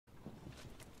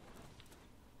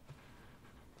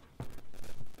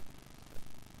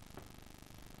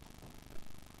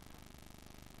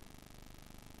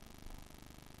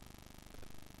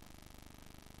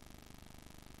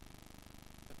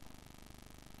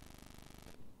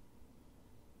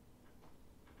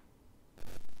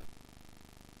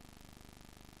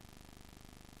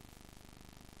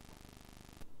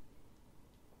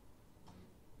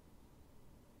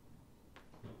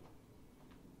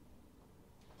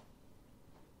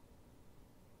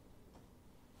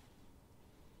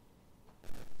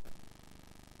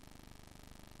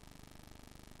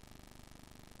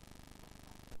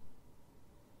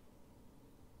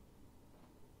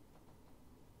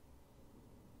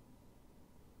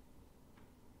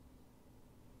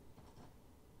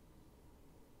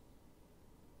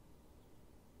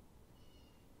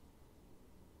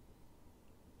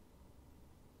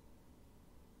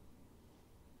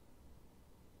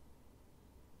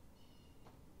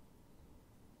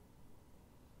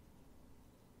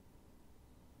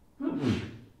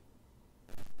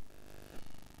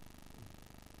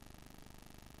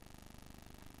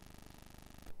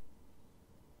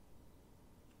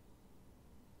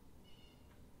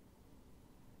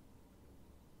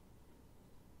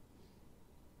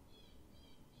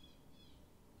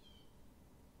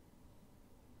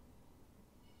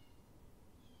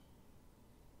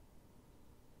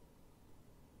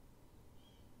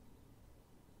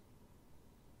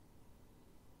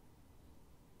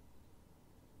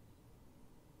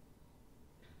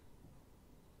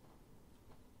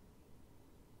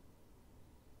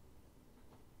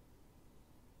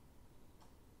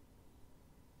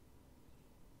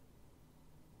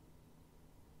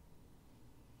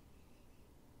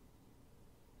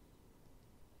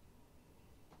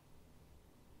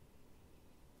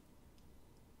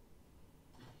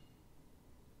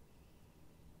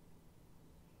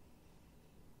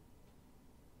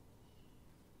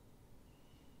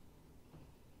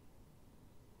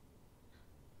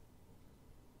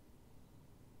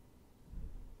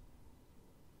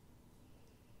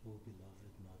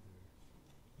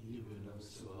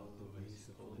us to walk the ways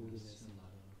of holiness and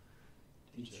love.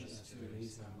 Teach us to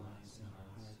raise our minds and our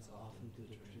hearts often to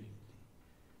the Trinity,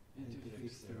 and to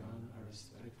fix thereon our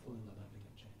respectful and loving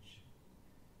attention.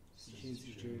 Since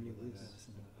you journey with us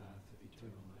in the path of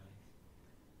eternal life,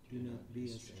 do not be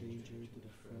a stranger to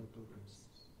the frail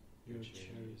pilgrims. Your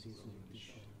charities will be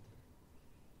sheltered.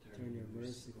 Turn your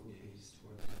merciful gaze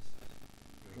toward us.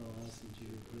 Draw us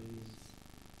into your grace.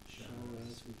 Shower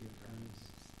us with your kindness.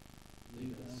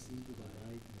 Lead us into the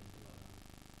light and love.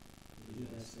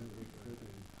 Lead us ever further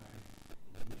and higher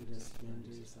into the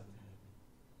splendors of heaven.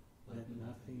 Let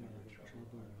nothing ever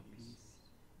trouble our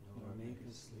peace, nor make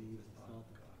us leave the thought of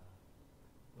God.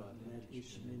 But let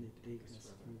each minute take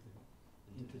us further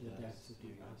into the depths of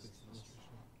the abyss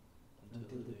nostrum,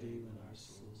 until the day when our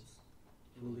souls,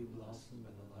 fully blossom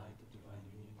by the light of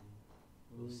divine union,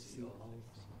 will see all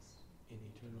things in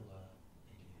eternal love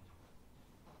and unity.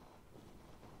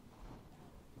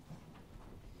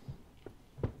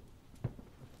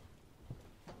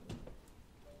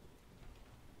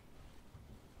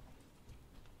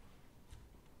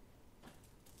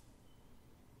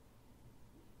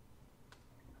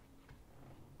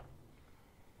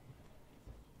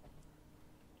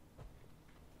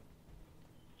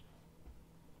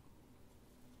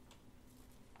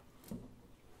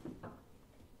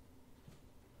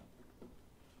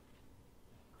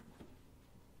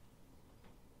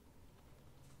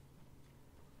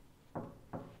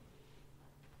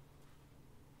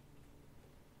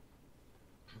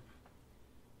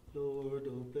 Lord,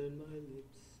 open my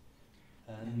lips,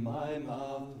 and my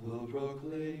mouth will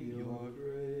proclaim your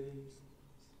praise.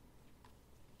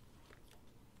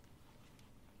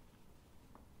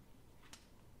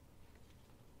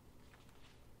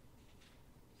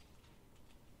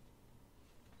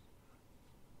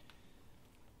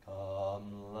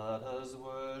 Come, let us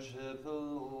worship the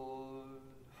Lord,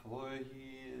 for he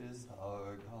is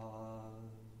our God.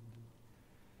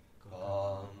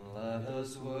 Come, let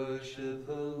us worship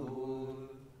the Lord,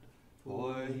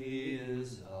 for he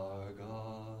is our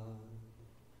God.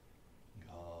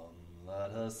 Come,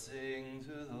 let us sing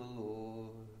to the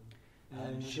Lord,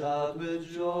 and shout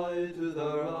with joy to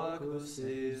the rock who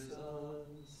saves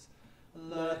us.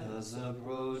 Let us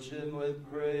approach him with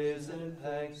praise and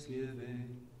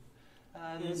thanksgiving,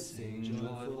 and sing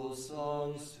joyful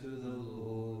songs to the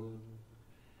Lord.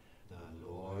 The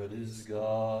Lord is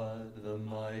God, the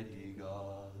mighty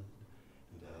God,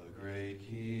 the great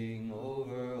King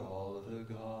over all the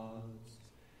gods.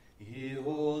 He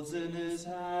holds in his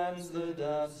hands the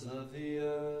depths of the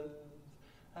earth,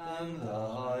 and the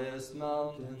highest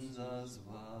mountains as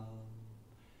well.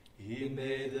 He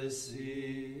made the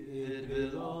sea, it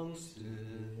belongs to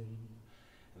him,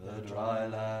 the dry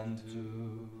land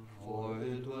too, for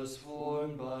it was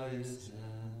formed by his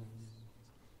hands.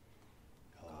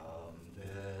 Come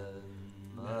then,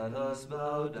 let us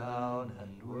bow down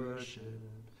and worship,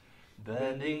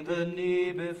 bending the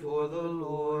knee before the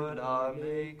Lord our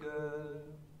Maker.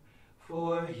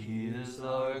 For he is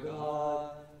our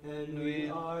God, and we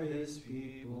are his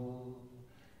people,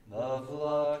 the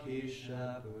flock he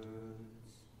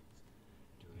shepherds.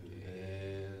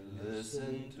 Today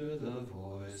listen to the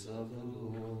voice of the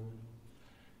Lord.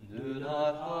 Do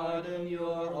not harden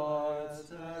your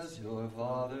hearts as your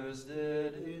fathers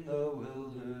did in the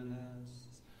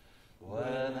wilderness, when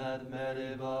at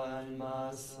Meribah and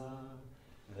Massah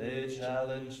they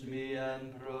challenged me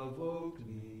and provoked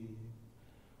me,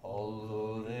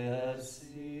 although they had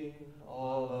seen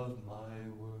all of my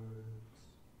works.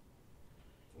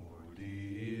 40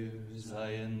 years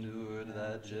I endured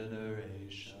that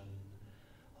generation.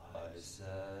 I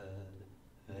said,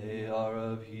 they are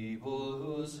a people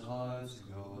whose hearts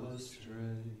go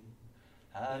astray,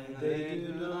 and they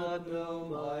do not know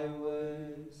my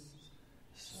ways.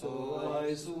 So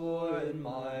I swore in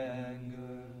my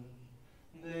anger,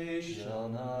 they shall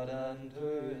not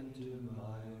enter into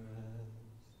my rest.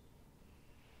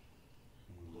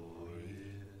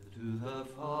 Glory to the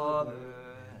Father,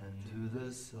 and to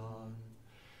the Son,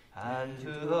 and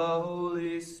to the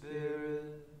Holy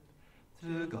Spirit,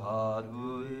 to God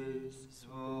who is,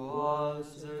 who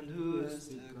was, and who is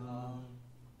to come,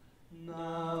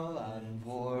 now and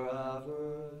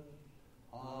forever.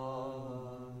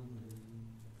 Amen.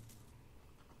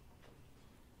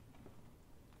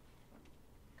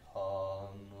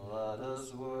 Come, let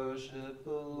us worship the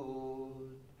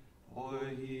Lord, for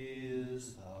he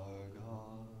is our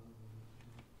God.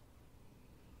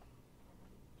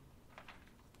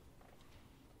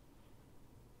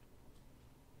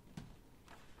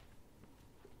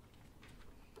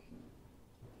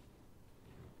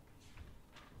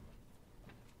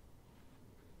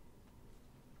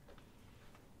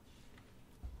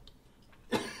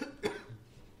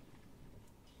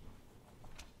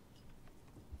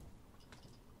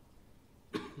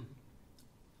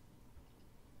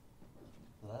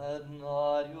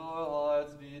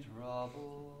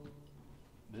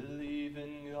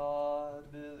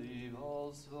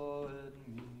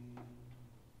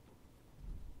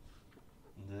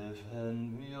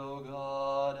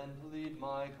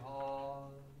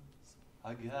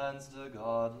 against a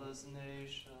godless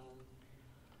nation.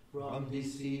 From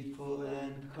deceitful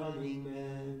and cunning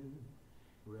men,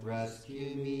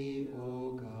 rescue me,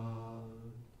 O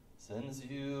God. Since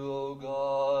you, O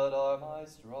God, are my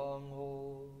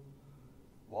stronghold,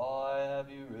 why have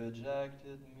you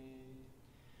rejected me?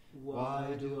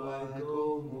 Why do I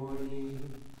go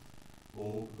mourning,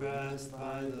 oppressed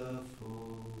by the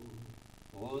foe?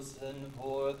 O send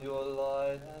forth your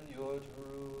light and your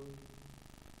truth.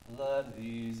 Let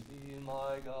these be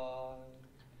my guide.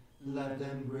 Let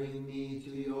them bring me to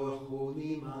your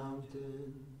holy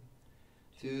mountain,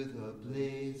 to the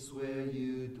place where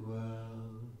you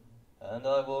dwell. And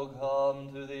I will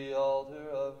come to the altar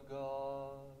of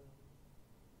God,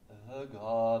 the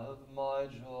God of my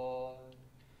joy.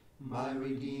 My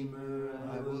Redeemer,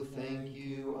 I will thank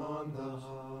you on the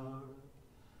harp.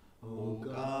 O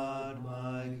God,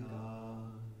 my God.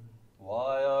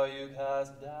 Why are you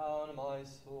cast down, my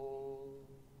soul?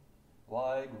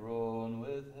 Why groan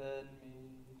within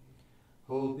me?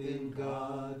 Hope in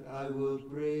God, I will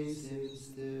praise him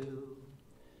still,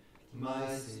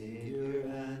 my Savior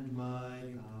and my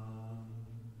God.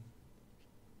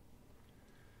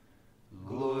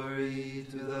 Glory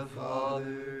to the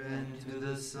Father, and to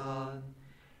the Son,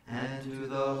 and to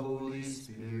the Holy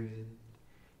Spirit,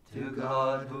 to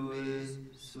God who is,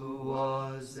 who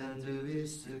was, and who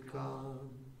is to come,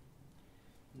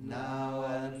 now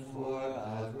and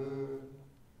forever.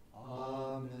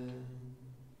 Amen.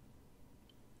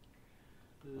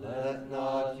 Let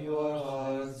not your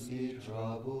hearts be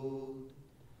troubled.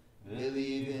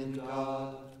 Believe in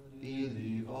God,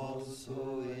 believe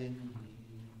also in me.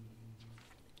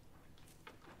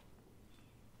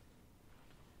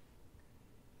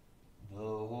 The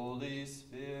Holy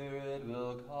Spirit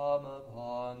will come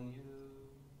upon you,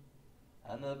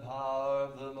 and the power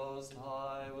of the Most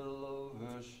High will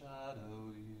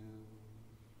overshadow you.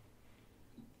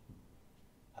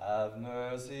 Have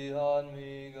mercy on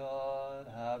me, God,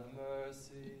 have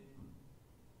mercy.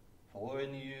 For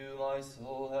in you my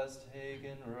soul has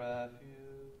taken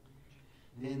refuge.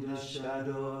 In the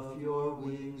shadow of your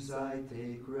wings I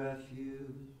take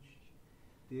refuge,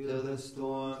 till the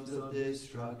storms of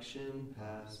destruction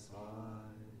pass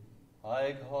by.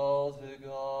 I call to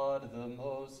God the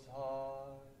Most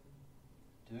High,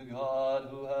 to God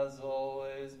who has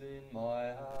always been my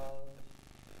help.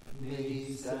 May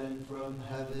he send from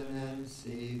heaven and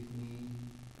save me,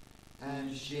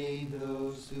 and shame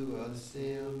those who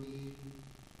assail me.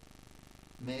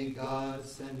 May God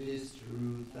send his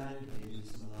truth and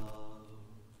his love.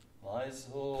 My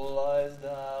soul lies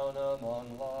down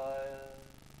among lions,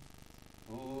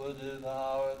 who would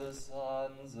devour the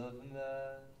sons of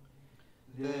men.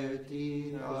 Their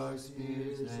teeth are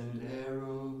spears and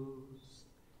arrows,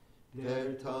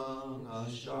 their tongue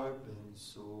a sharpened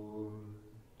sword.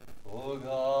 O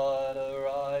God,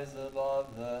 arise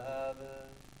above the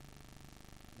heavens.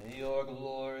 May your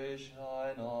glory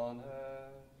shine on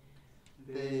earth.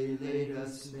 They laid a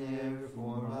snare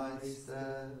for my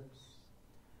steps.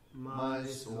 My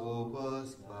soul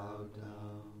was bowed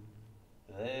down.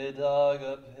 They dug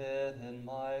a pit in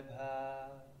my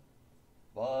path,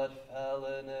 but fell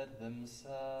in it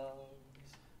themselves.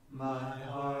 My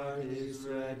heart is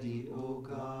ready, O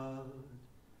God.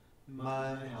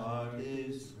 My heart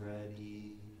is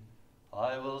ready.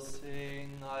 I will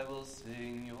sing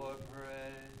your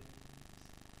praise.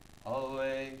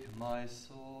 Awake, my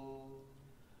soul.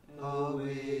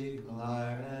 Awake,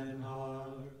 lyre and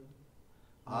harp.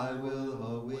 I will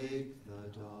awake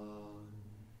the dawn.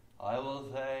 I will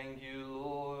thank you,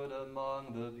 Lord,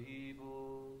 among the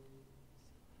peoples.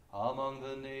 Among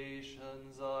the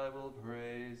nations I will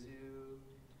praise you.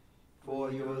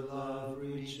 For your love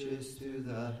reaches to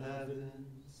the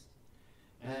heavens,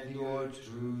 and your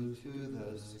truth to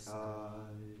the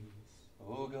skies.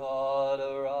 O God,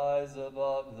 arise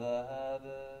above the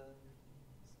heavens.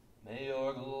 May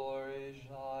your glory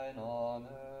shine on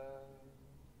earth.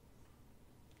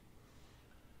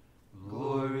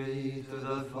 Glory to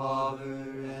the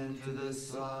Father, and to the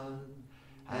Son,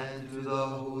 and to the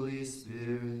Holy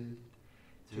Spirit,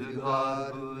 to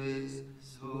God who is,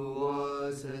 who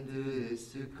was, and who is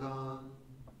to come,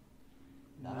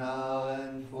 now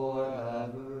and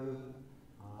forever.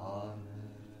 Amen.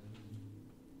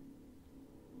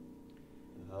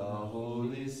 The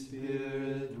Holy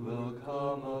Spirit will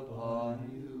come upon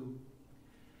you,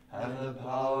 and the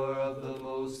power of the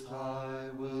Most High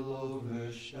will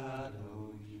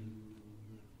overshadow you.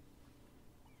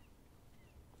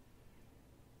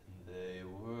 They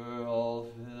were all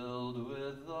filled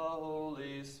with the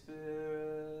Holy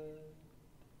Spirit.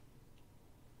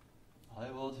 I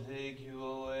will take you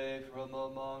away from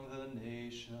among the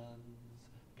nations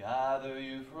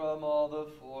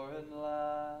foreign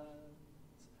lands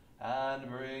and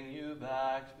bring you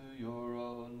back to your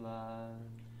own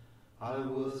land. I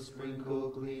will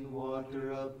sprinkle clean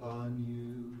water upon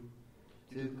you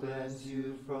to cleanse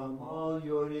you from all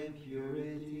your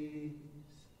impurities,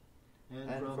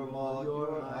 and from all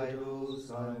your idols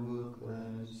I will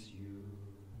cleanse you.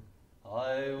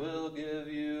 I will give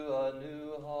you a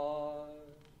new heart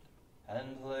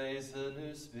and place a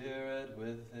new spirit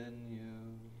within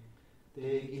you,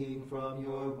 taking from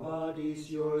your bodies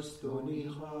your stony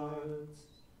hearts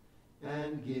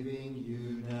and giving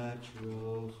you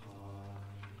natural hearts.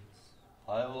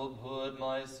 I will put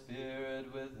my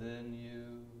spirit within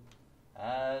you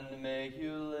and make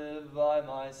you live by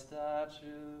my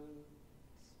statutes,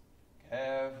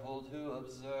 careful to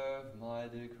observe my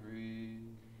decrees.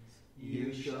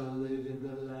 You shall live in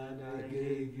the land I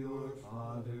gave your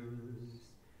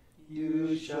fathers.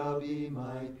 You shall be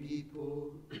my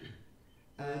people,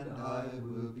 and I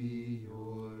will be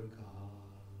your God.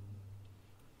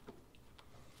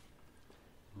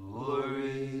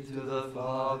 Glory to the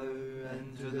Father,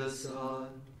 and to the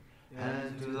Son,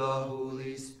 and to the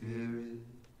Holy Spirit,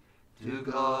 to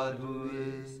God who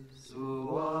is, who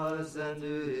was, and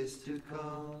who is to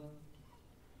come,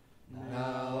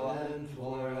 now and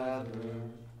forever.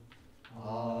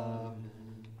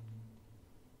 Amen.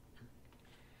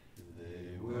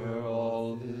 They were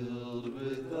all filled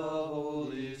with the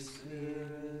Holy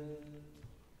Spirit.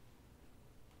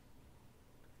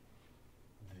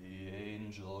 The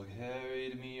angel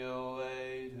carried me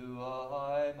away to a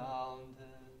high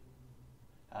mountain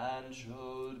and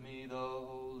showed me the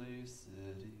holy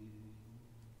city.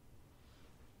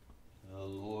 The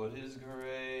Lord is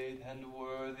great and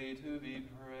worthy to be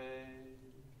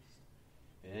praised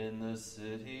in the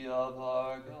city of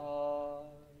our God.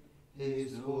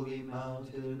 His holy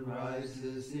mountain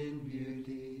rises in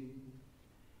beauty,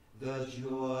 the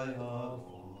joy of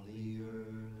all the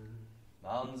earth.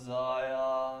 Mount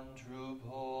Zion, true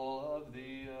pole of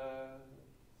the earth,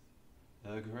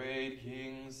 the great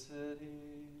King's city.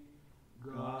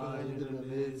 God in the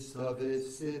midst of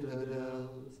its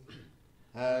citadels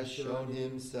has shown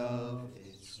himself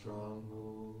its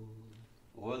stronghold.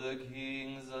 For the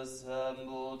kings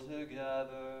assembled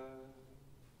together,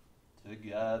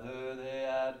 together they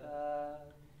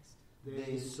advanced.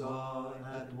 They saw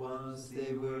at once,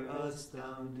 they were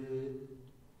astounded.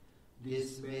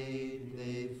 Dismayed,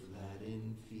 they fled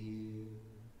in fear.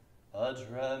 A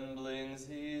trembling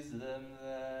seized them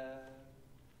there,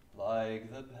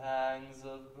 like the pangs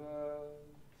of birth.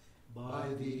 By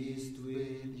the east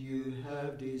wind you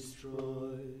have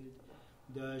destroyed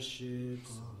the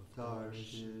ships of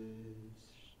Tarshish.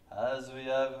 As we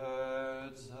have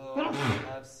heard, so we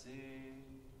have seen,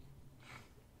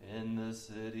 in the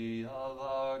city of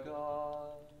our God.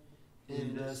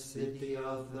 In the city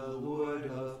of the Lord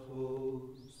of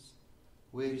hosts,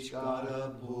 which God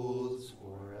upholds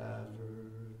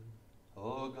forever.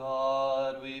 O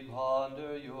God, we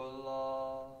ponder your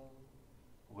law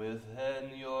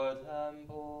within your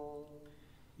temple.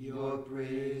 Your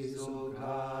praise, O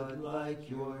God, like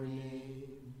your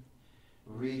name,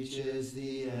 reaches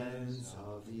the ends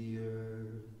of the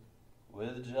earth.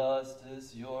 With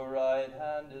justice your right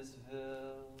hand is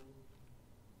filled.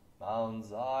 Mount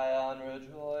Zion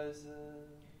rejoices.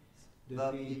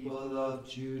 The people of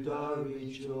Judah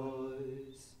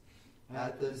rejoice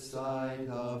at the sight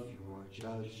of your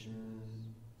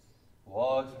judgments.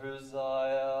 Walk through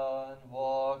Zion,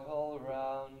 walk all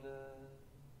round it.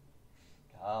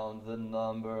 Count the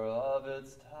number of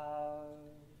its towers.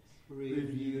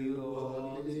 Review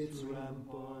all its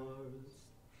ramparts.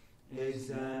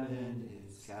 Examine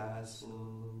its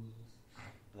castles.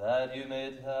 That you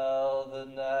may tell the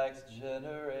next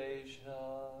generation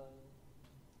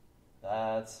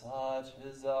that such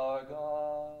is our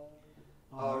God.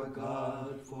 Our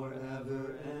God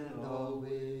forever and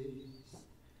always.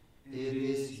 It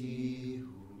is He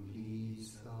who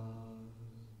leads us.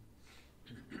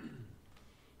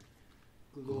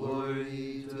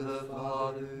 Glory to the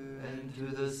Father, and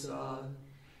to the Son,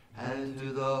 and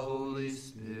to the Holy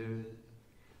Spirit,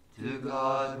 to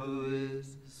God who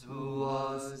is, who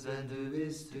was, and who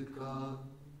is to come,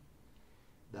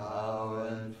 now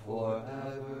and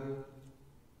forever.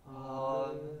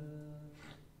 Amen.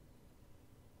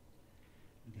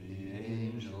 The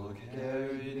angel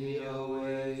carried me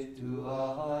away to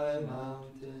a high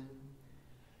mountain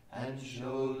and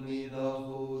showed me the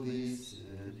holy city.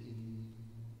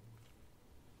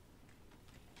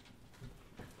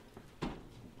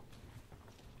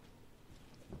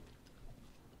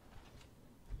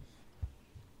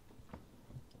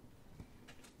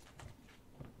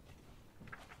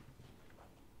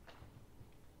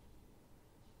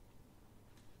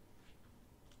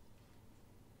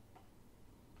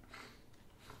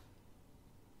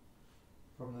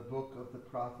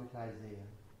 prophet Isaiah.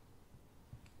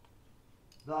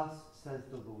 Thus says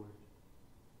the Lord,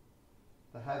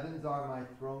 the heavens are my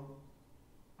throne,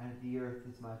 and the earth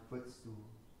is my footstool.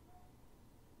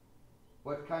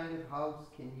 What kind of house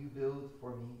can you build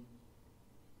for me?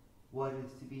 What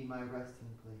is to be my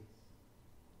resting place?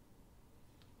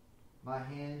 My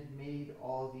hand made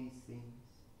all these things,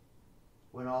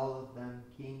 when all of them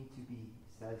came to be,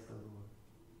 says the Lord.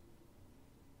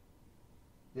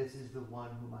 This is the one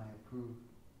whom I approve,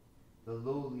 the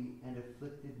lowly and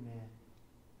afflicted man,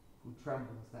 who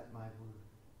trembles at my word.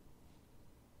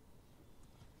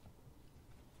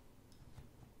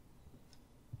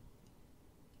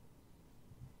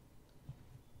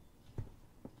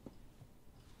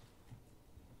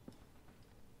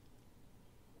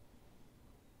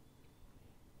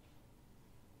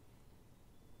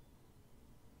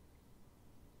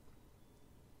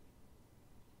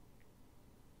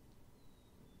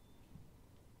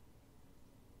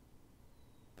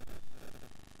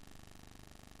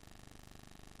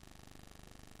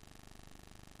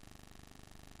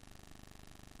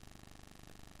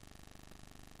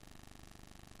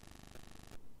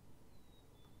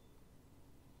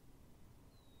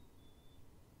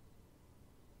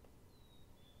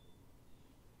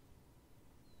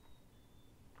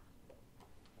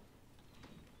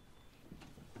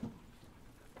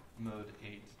 Mode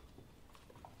 8.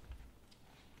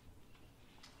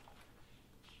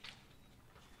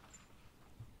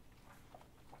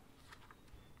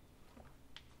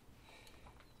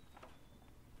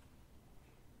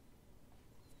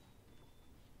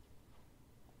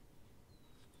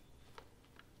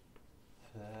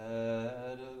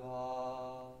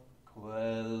 Ferva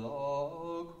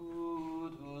quello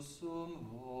cutus sum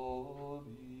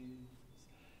vobis,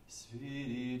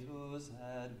 Spiritus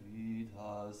et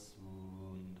vitas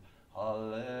sunt.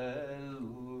 Alleluia.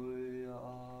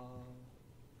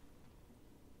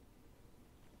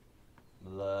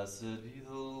 Blessed be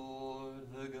the Lord,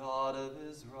 the God of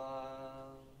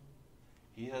Israel.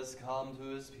 He has come to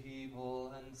his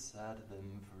people and set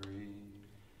them free.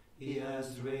 He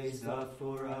has raised up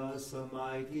for us a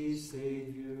mighty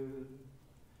Savior,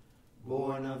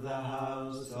 born of the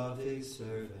house of his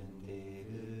servant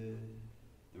David.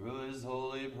 Through his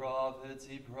holy prophets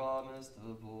he promised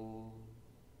of old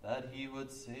that he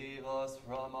would save us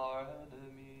from our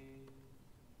enemies,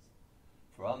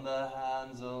 from the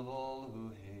hands of all who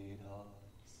hate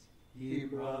us. He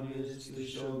promised to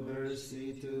show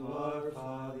mercy to our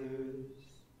fathers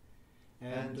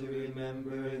and to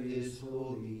remember his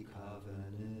holy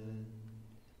covenant.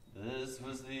 This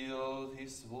was the oath he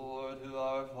swore to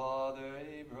our father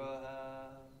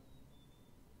Abraham,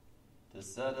 to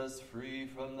set us free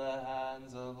from the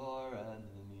hands of our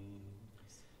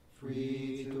enemies,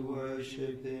 free to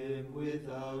worship him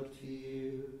without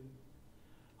fear,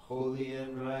 holy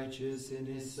and righteous in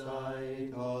his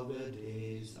sight all the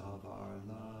days of our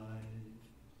life.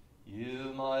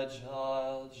 You, my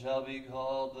child, shall be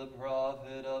called the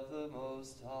prophet of the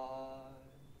Most High,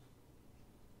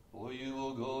 for you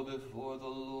will go before the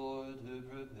Lord to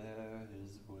prepare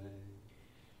his way,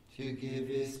 to give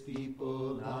his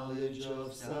people knowledge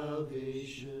of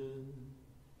salvation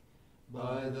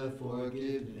by the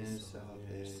forgiveness of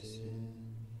their sins.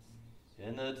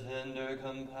 in the tender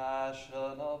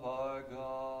compassion of our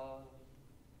God.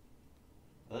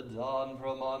 The dawn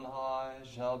from on high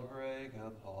shall break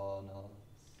upon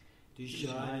us, To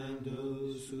shine on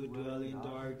those who dwell in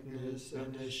darkness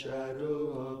and the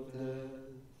shadow of death,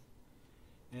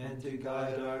 and to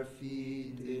guide our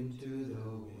feet into the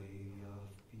way of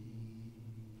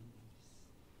peace.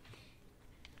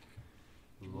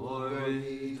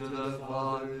 Glory to the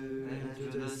Father, and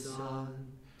to the Son,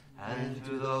 and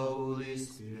to the Holy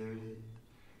Spirit,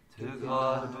 to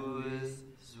God who is,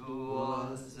 who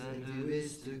was, and who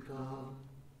is to come,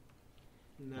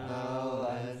 now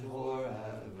and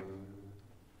forever.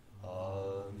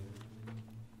 Amen.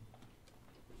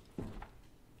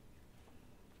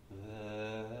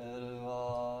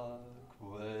 Verva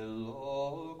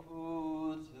quello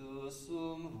cutus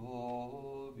sum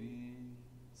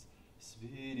vobis,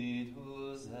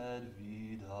 Spiritus et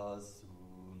vitas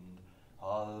sunt.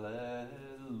 Alleluia.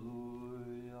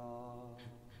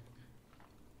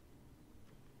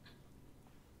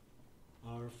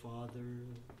 Our Father,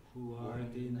 who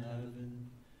art in heaven,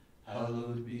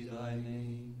 Hallowed be thy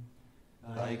name.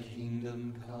 Thy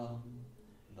kingdom come,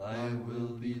 thy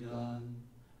will be done,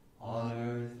 on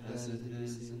earth as it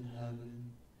is in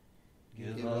heaven.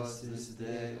 Give us this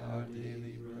day our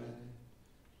daily bread,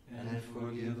 and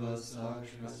forgive us our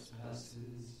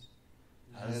trespasses,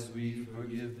 as we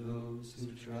forgive those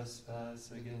who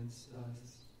trespass against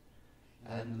us.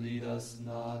 and lead us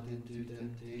not into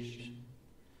temptation,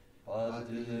 but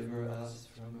deliver us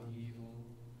from evil.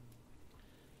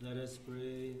 Let us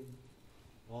pray.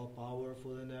 All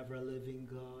powerful and ever living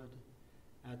God,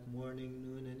 at morning,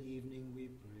 noon, and evening we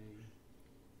pray.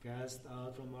 Cast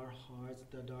out from our hearts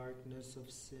the darkness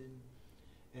of sin,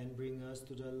 and bring us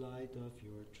to the light of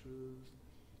your truth.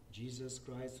 Jesus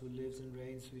Christ, who lives and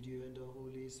reigns with you in the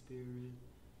Holy Spirit,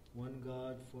 one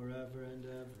God forever and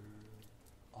ever.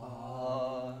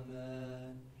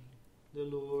 Amen. The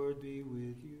Lord be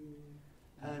with you.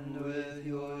 And with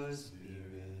your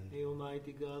spirit. May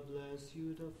Almighty God bless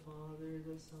you, the Father,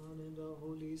 the Son, and the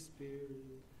Holy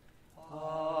Spirit.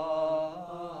 Amen.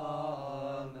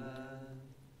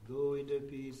 Go in the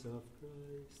peace of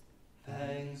Christ.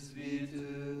 Thanks be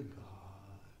to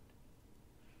God.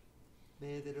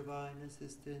 May the divine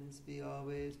assistance be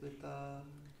always with us.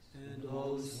 And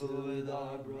also with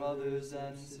our brothers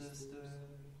and sisters.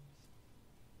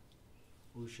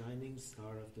 O shining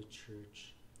star of the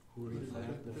Church, who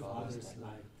reflect the Father's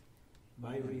light,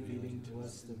 by revealing to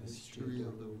us the mystery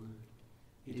of the Word,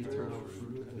 eternal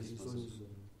fruit of his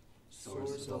bosom,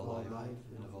 source of all life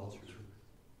and of all truth.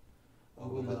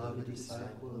 O beloved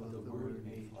disciple of the Word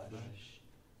made flesh,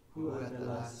 who at the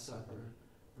Last Supper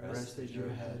rested your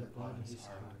head upon his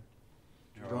heart,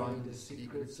 drawing the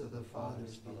secrets of the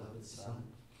Father's beloved Son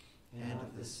and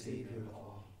of the Savior of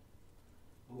all.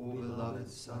 O beloved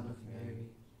Son of Mary,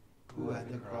 who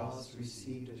at the cross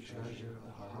received the treasure of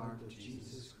the heart of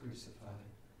Jesus crucified,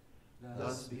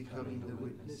 thus becoming the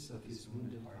witness of his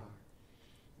wounded heart,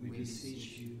 we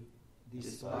beseech you,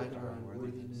 despite our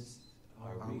unworthiness,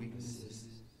 our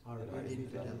weaknesses, our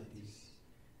infidelities,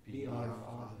 be our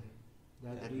Father,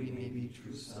 that we may be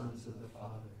true sons of the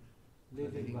Father,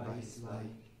 living by his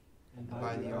light, and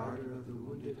by the ardor of the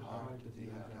wounded heart of the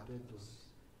Agapetos,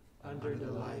 under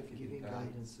the life-giving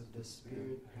guidance of the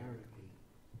Spirit Paraclete,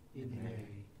 in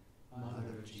Mary,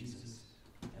 Mother of Jesus,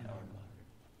 and our Mother.